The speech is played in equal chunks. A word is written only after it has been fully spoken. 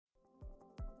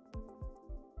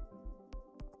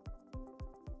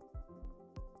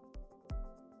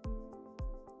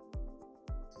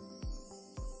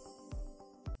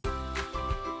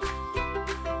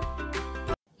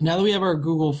Now that we have our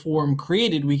Google form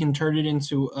created, we can turn it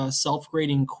into a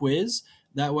self-grading quiz.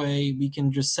 That way we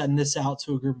can just send this out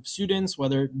to a group of students,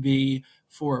 whether it be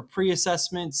for a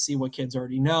pre-assessment, see what kids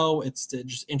already know. It's to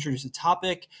just introduce a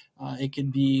topic. It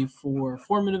could be for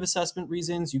formative assessment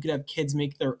reasons. You could have kids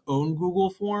make their own Google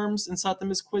forms and set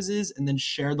them as quizzes and then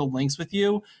share the links with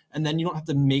you. And then you don't have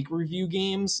to make review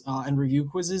games and review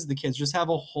quizzes. The kids just have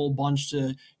a whole bunch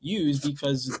to use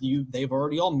because they've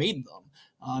already all made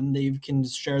them. They can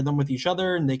share them with each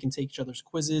other and they can take each other's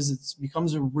quizzes. It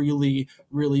becomes a really,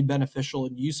 really beneficial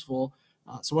and useful.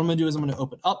 So what I'm going to do is I'm going to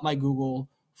open up my Google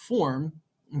form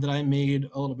that I made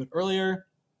a little bit earlier.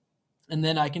 And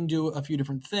then I can do a few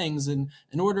different things. And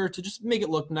in order to just make it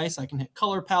look nice, I can hit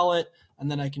color palette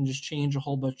and then I can just change a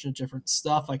whole bunch of different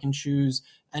stuff. I can choose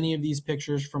any of these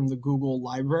pictures from the Google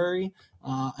library.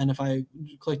 And if I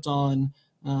clicked on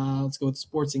let's go with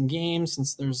sports and games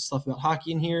since there's stuff about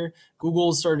hockey in here.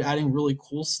 Google started adding really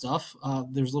cool stuff.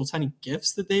 There's little tiny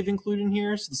GIFs that they've included in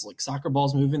here. So this is like soccer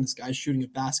balls moving, this guy's shooting a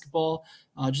basketball.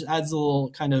 Just adds a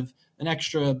little kind of an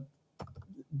extra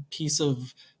piece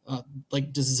of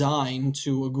like design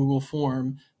to a Google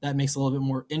form that makes it a little bit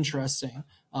more interesting.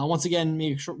 Once again,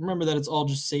 remember that it's all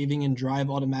just saving in Drive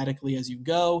automatically as you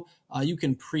go. You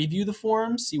can preview the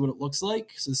form, see what it looks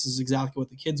like. So this is exactly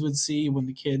what the kids would see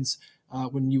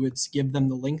when you would give them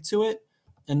the link to it.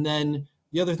 And then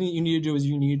the other thing that you need to do is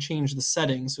you need to change the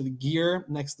settings. So the gear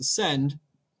next to send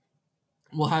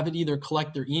will have it either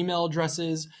collect their email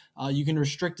addresses. You can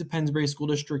restrict to Pennsbury School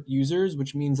District users,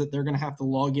 which means that they're going to have to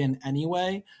log in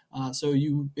anyway. So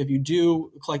if you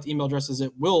do collect email addresses,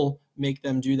 it will make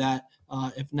them do that.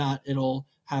 If not,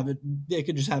 they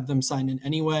could just have them sign in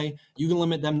anyway. You can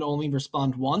limit them to only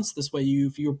respond once. This way,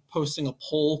 if you're posting a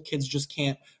poll, kids just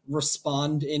can't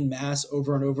respond in mass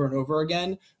over and over and over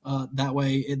again. That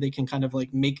way, they can kind of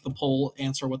like make the poll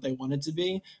answer what they want it to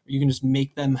be. Or you can just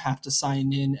make them have to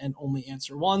sign in and only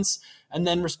answer once. And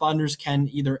then responders can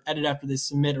either edit after they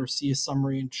submit or see a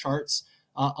summary and charts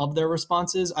of their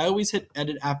responses. I always hit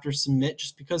edit after submit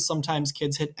just because sometimes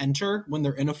kids hit enter when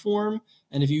they're in a form.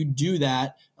 And if you do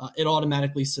that, it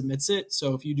automatically submits it.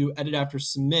 So if you do edit after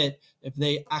submit, if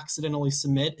they accidentally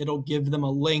submit, it'll give them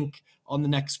a link on the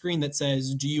next screen that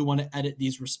says, do you want to edit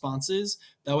these responses?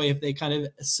 That way, if they kind of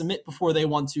submit before they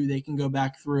want to, they can go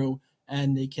back through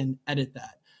and they can edit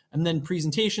that. And then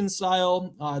presentation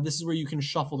style, this is where you can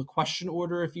shuffle the question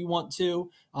order if you want to.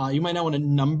 You might not want to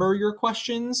number your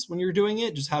questions when you're doing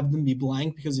it. Just have them be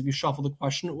blank because if you shuffle the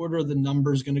question order, the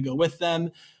number is going to go with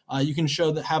them. You can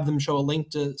have them show a link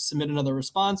to submit another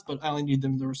response, but I only need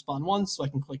them to respond once, so I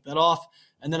can click that off.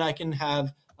 And then I can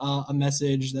have a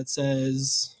message that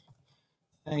says,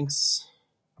 thanks,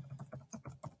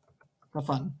 have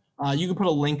fun. You can put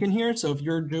a link in here. So if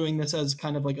you're doing this as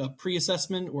kind of like a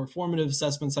pre-assessment or formative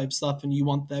assessment type stuff and you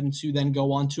want them to then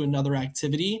go on to another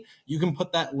activity, you can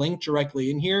put that link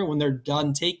directly in here. When they're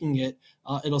done taking it,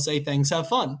 it'll say, thanks, have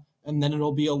fun. And then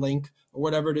it'll be a link or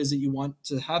whatever it is that you want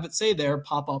to have it say there,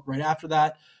 pop up right after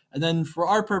that. And then for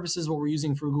our purposes, what we're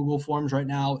using for Google Forms right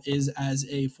now is as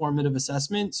a formative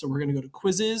assessment. So we're going to go to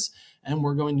quizzes and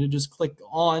we're going to just click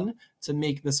on to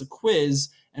make this a quiz.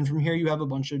 And from here, you have a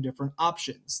bunch of different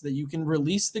options that you can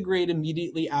release the grade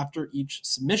immediately after each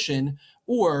submission,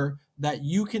 or that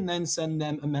you can then send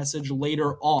them a message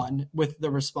later on with the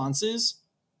responses.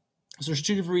 So there's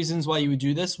two different reasons why you would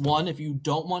do this. One, if you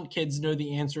don't want kids to know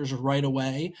the answers right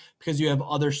away because you have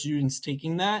other students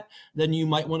taking that, then you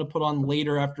might want to put on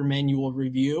later after manual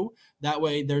review. That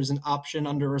way there's an option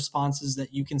under responses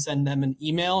that you can send them an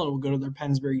email and it will go to their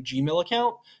Pennsbury Gmail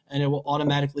account and it will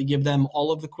automatically give them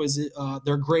all of the quizzes,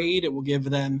 their grade. It will give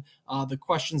them the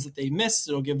questions that they missed.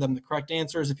 It'll give them the correct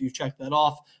answers if you check that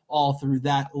off all through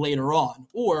that later on.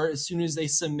 Or as soon as they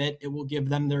submit, it will give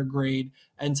them their grade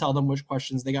and tell them which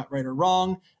questions they got right or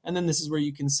wrong. And then this is where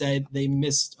you can say they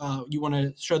missed, you want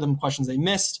to show them questions they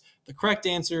missed, the correct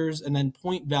answers, and then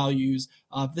point values.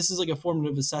 If this is like a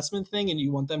formative assessment thing and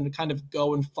you want them to kind of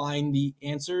go and find the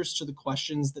answers to the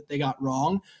questions that they got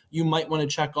wrong, you might want to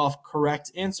check off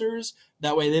correct answers.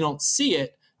 That way they don't see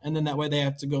it. And then that way they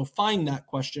have to go find that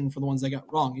question for the ones they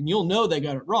got wrong. And you'll know they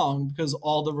got it wrong because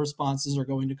all the responses are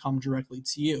going to come directly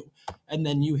to you. And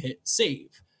then you hit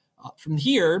save. From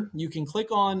here, you can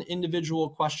click on individual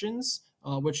questions,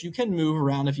 which you can move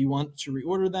around if you want to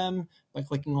reorder them by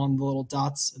clicking on the little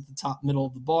dots at the top middle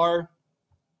of the bar.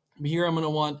 But here I'm going to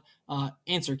want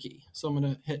answer key. So I'm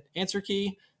going to hit answer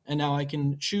key, and now I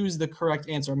can choose the correct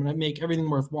answer. I'm going to make everything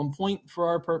worth 1 point for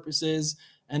our purposes,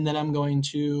 and then I'm going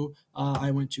to, I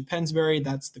went to Pennsbury.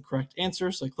 That's the correct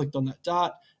answer. So I clicked on that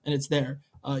dot, and it's there.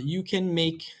 You can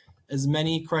make as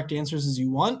many correct answers as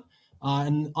you want.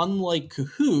 And unlike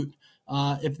Kahoot,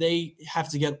 if they have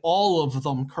to get all of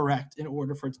them correct in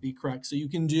order for it to be correct. So you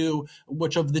can do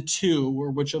which of the two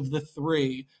or which of the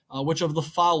three, which of the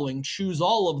following, choose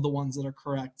all of the ones that are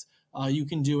correct. You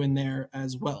can do in there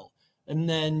as well. And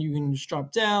then you can just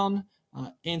drop down,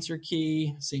 answer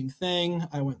key, same thing.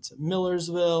 I went to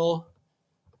Millersville.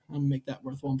 I'll make that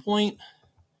worth 1 point.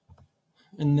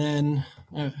 And then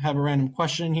I have a random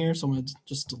question here, so I'm going to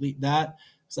just delete that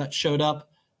because that showed up.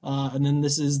 And then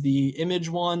this is the image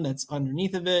one that's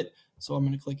underneath of it. So I'm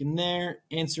going to click in there,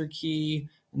 answer key,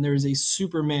 and there's a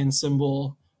Superman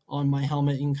symbol on my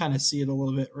helmet. You can kind of see it a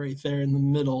little bit right there in the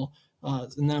middle.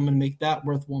 And then I'm going to make that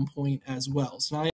worth 1 point as well. So now